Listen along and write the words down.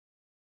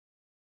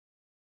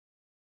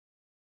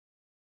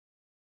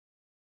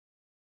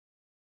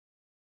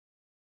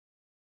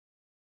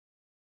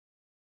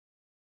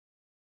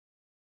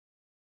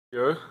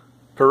Here,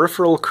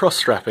 peripheral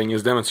cross-strapping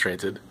is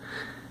demonstrated.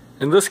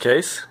 In this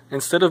case,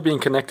 instead of being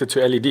connected to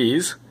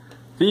LEDs,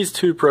 these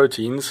two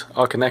proteins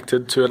are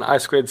connected to an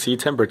I2C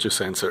temperature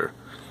sensor.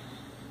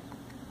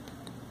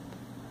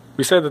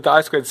 We say that the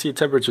I2C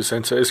temperature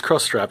sensor is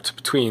cross-strapped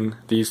between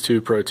these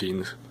two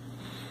proteins.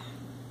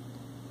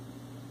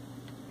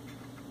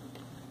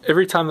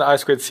 Every time the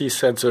I2C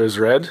sensor is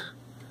read,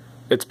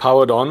 it's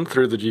powered on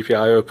through the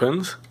GPIO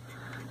pins,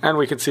 and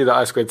we can see the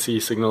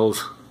I2C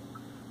signals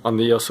on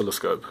the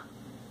oscilloscope.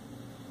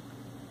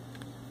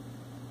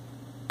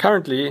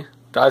 Currently,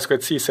 the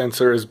I2C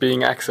sensor is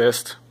being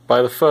accessed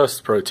by the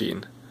first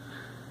protein.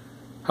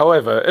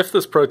 However, if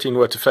this protein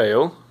were to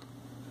fail,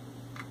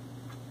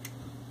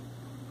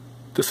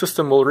 the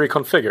system will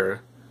reconfigure,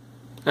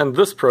 and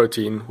this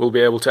protein will be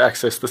able to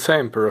access the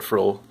same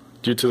peripheral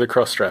due to the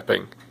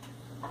cross-strapping.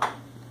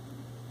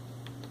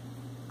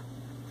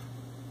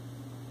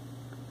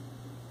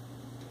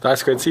 The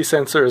I2C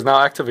sensor is now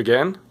active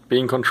again,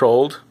 being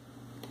controlled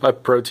by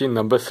protein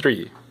number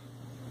 3.